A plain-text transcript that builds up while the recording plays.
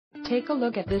take a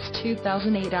look at this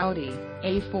 2008 Audi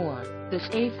A4. This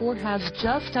A4 has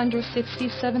just under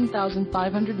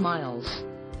 67,500 miles.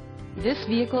 This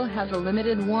vehicle has a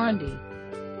limited warranty.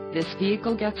 This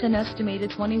vehicle gets an estimated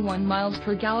 21 miles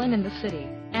per gallon in the city,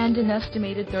 and an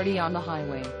estimated 30 on the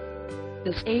highway.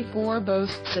 This A4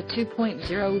 boasts a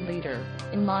 2.0-liter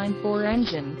inline-4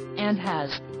 engine, and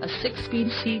has a 6-speed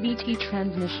CVT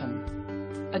transmission.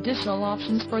 Additional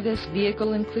options for this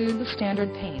vehicle include the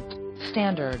standard paint,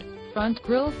 standard front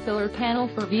grille filler panel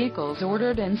for vehicles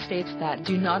ordered in states that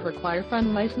do not require front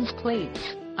license plates,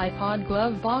 iPod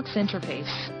glove box interface,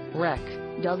 REC,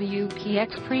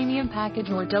 WPX Premium Package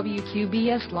or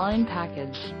WQBS Line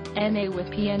Package, NA with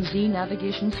PND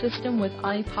navigation system with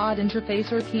iPod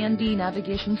interface or PND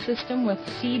navigation system with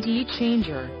CD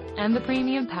changer, and the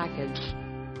Premium Package.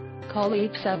 Call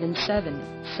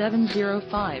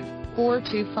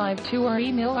 877-705-4252 or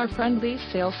email our friendly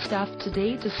sales staff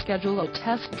today to schedule a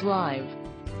test drive.